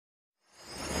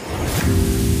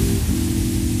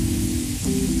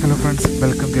Hello friends,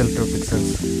 welcome to ledtvrepair.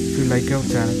 If you like our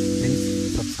channel,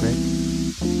 please subscribe,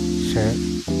 share.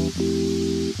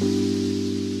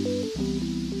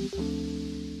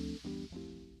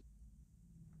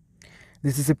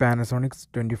 This is a Panasonic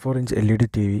 24-inch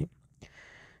LED TV.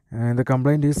 And the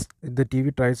complaint is the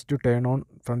TV tries to turn on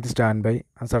from the standby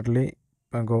and suddenly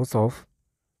goes off.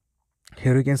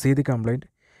 Here you can see the complaint.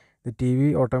 The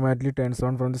TV automatically turns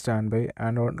on from the standby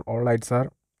and all lights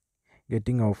are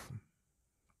getting off.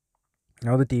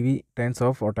 Now the TV turns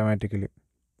off automatically.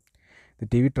 The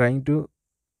TV trying to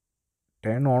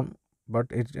turn on, but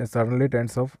it suddenly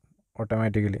turns off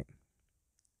automatically.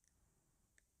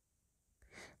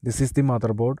 This is the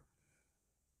motherboard.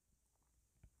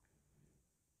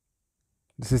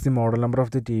 This is the model number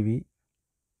of the TV.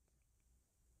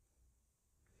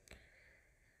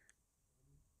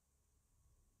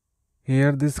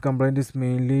 Here this complaint is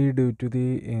mainly due to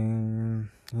the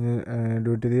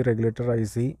regulator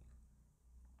IC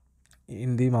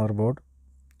in the motherboard.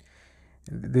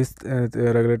 This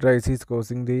the regulator IC is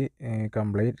causing the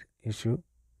complaint issue.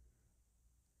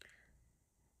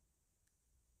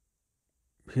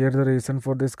 Here the reason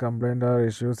for this complaint are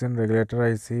issues in regulator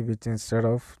IC, which instead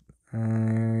of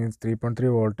 3.3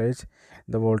 voltage,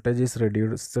 the voltage is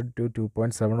reduced to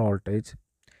 2.7 voltage.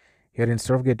 Here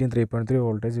instead of getting 3.3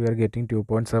 voltage, we are getting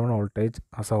 2.7 voltage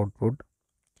as output.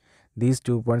 These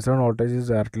 2.7 voltages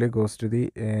directly goes to the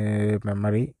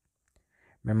memory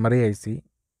IC.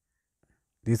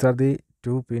 These are the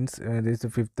two pins. This is the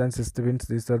fifth and sixth pins.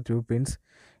 These are two pins.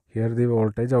 Here the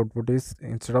voltage output is,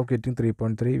 instead of getting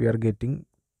 3.3, we are getting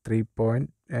 3.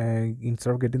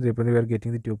 Instead of getting 3.3, we are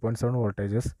getting the 2.7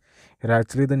 voltages. Here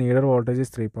actually the needed voltage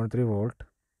is 3.3 volt.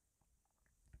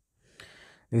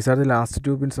 These are the last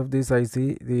two pins of this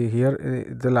IC.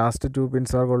 The last two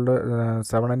pins are called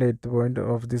 7 and 8 point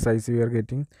of this IC. We are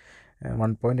getting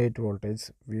 1.8 voltage,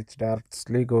 which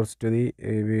directly goes to the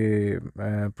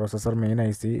processor main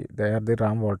IC. They are the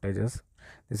RAM voltages.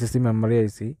 This is the memory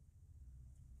IC.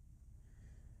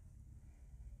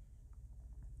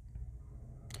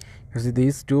 You see,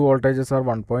 these two voltages are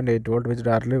 1.8 volt, which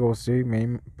directly goes to the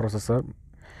main processor.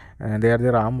 They are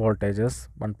the RAM voltages,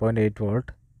 1.8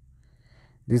 volt.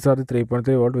 These are the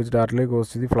 3.3 volt, which directly goes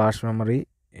to the flash memory,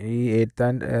 8th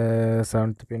and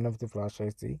 7th pin of the flash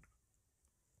IC.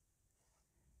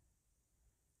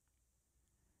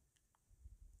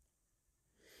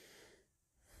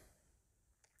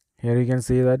 Here you can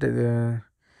see that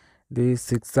the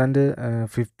sixth and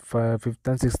fifth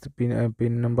and sixth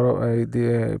pin number of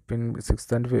the pin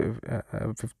sixth and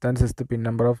fifth and sixth pin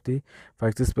number of the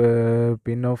 5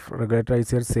 pin of regulator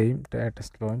IC are same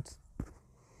test points.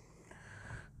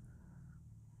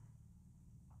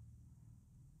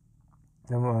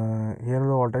 Here the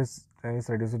voltage is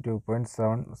reduced to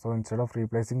 2.7. So instead of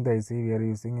replacing the IC, we are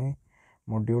using a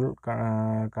module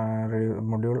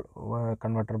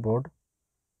converter board.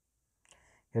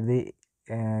 Here the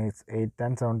 8th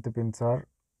and 7th pins are.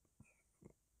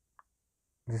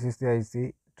 This is the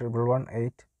IC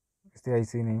 1118 is the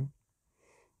IC name.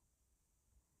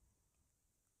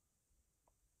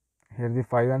 Here the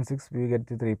 5 and 6 we get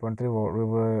the 3.3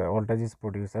 voltage is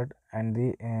produced, and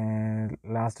the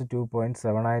last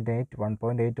 2.7 and 8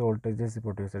 1.8 voltage is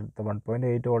produced. The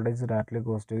 1.8 voltage directly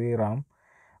goes to the RAM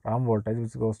voltage,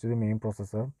 which goes to the main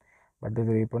processor, but the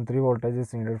 3.3 voltage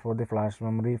is needed for the flash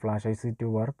memory flash IC to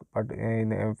work. But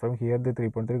from here the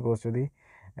 3.3 goes to the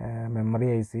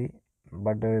memory IC,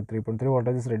 but 3.3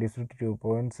 voltage is reduced to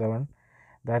 2.7.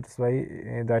 That's why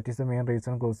that is the main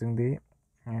reason causing the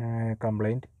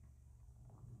complaint.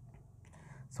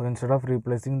 So instead of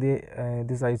replacing the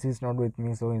this IC is not with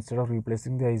me, so instead of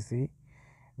replacing the IC,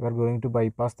 we are going to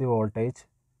bypass the voltage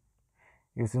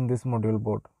using this module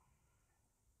board.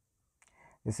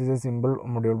 This is a simple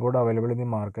module board available in the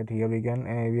market. Here we can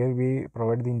here we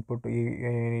provide the input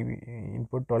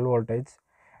 12 voltage.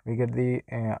 We get the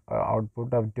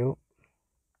output up to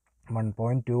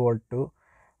 1.2 volt to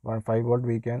 1.5 volt.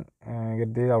 We can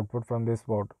get the output from this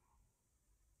board.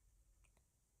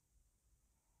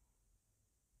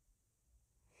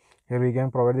 Here we can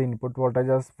provide the input voltage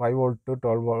as 5 volt to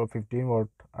 12 volt, 15 volt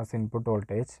as input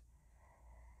voltage.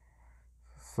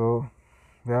 So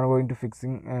we are going to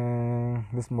fixing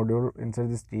this module inside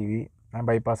this TV and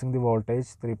bypassing the voltage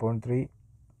 3.3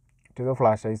 to the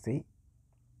flash IC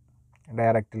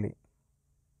directly.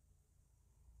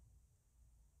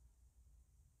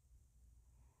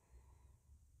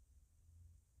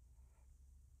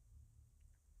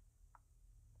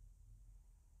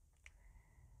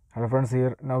 Hello friends,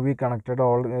 here now we connected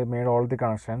made all the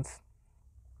connections.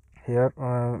 Here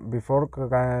before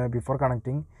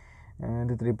connecting,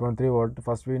 the 3.3 volt.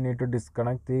 First we need to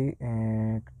disconnect the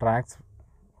tracks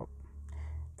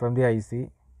from the IC.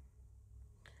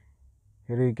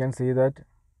 Here you can see that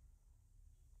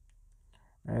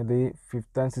the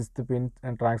 5th and 6th pin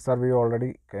tracks are we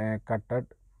already cutted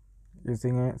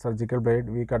using a surgical blade.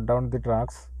 We cut down the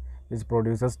tracks which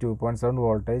produces 2.7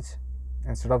 voltage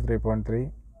instead of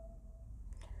 3.3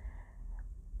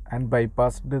 and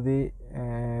bypassed the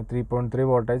 3.3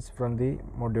 voltage from the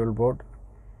module board.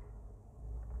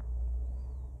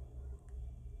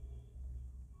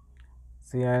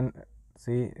 See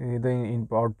the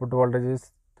output voltage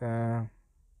is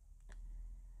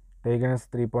taken as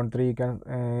 3.3. You can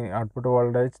output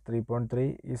voltage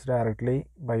 3.3 is directly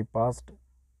bypassed.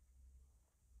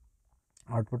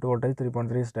 Output voltage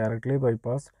 3.3 is directly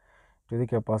bypassed to the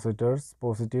capacitor's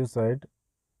positive side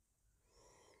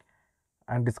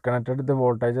and disconnected the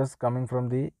voltages coming from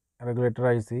the regulator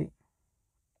IC.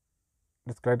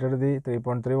 Disconnected the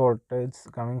 3.3 voltage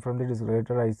coming from the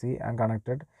regulator IC and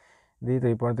connected the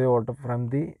 3.3 volt from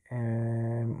the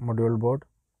module board.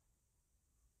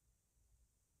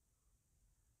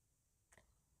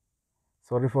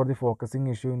 Sorry for the focusing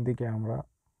issue in the camera.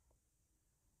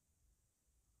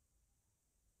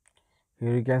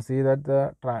 Here you can see that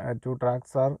the two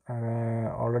tracks are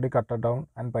already cut down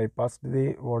and bypassed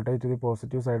the voltage to the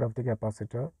positive side of the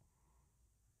capacitor.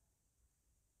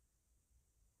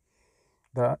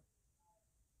 This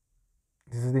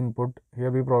is the input.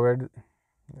 Here we provide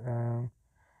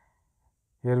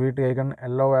here we take an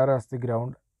yellow wire as the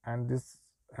ground and this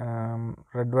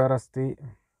red wire as the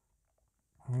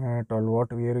 12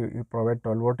 volt. Here we provide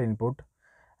 12 volt input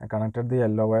and connected the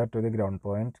yellow wire to the ground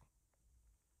point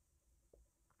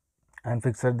and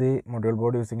fixed the module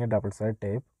board using a double side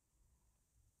tape.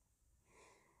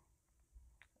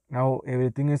 Now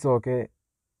everything is okay.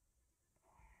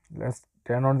 Let's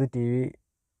turn on the TV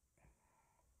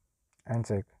and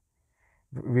check.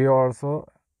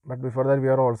 But before that we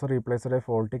are also replaced a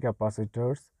faulty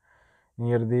capacitors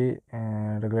near the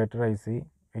regulator IC.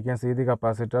 You can see the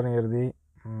capacitor near the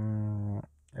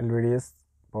LVDS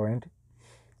point.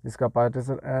 This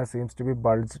capacitor seems to be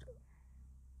bulged,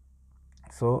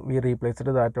 so we replaced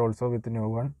that also with new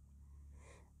one.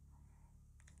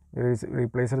 We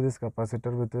replaced this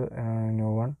capacitor with a new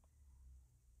one.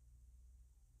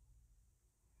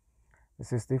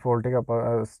 This is the faulty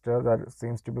capacitor that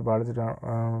seems to be bulged.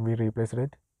 We replaced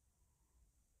it.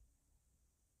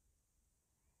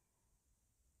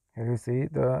 Here you see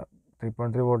the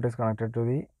 3.3 volt is connected to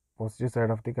the positive side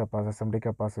of the assembly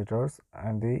capacitors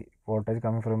and the voltage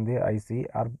coming from the IC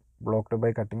are blocked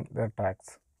by cutting the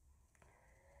tracks.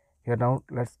 Here now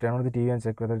let's turn on the TV and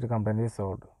check whether the complaint is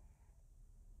solved.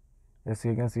 Yes,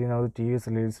 you can see now the TV is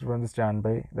released from the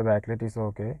standby. The backlight is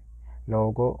okay.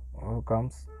 Logo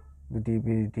comes. The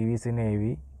TV is in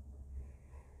AV.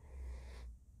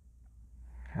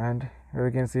 And here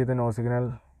you can see the no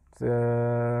signal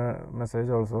message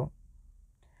also.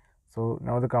 So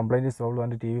now the complaint is solved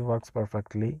and the TV works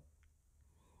perfectly.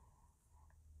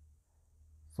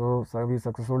 So we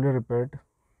successfully repaired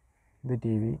the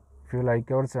TV. If you like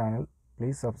our channel,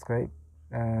 please subscribe,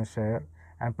 share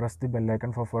and press the bell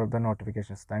icon for further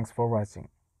notifications. Thanks for watching.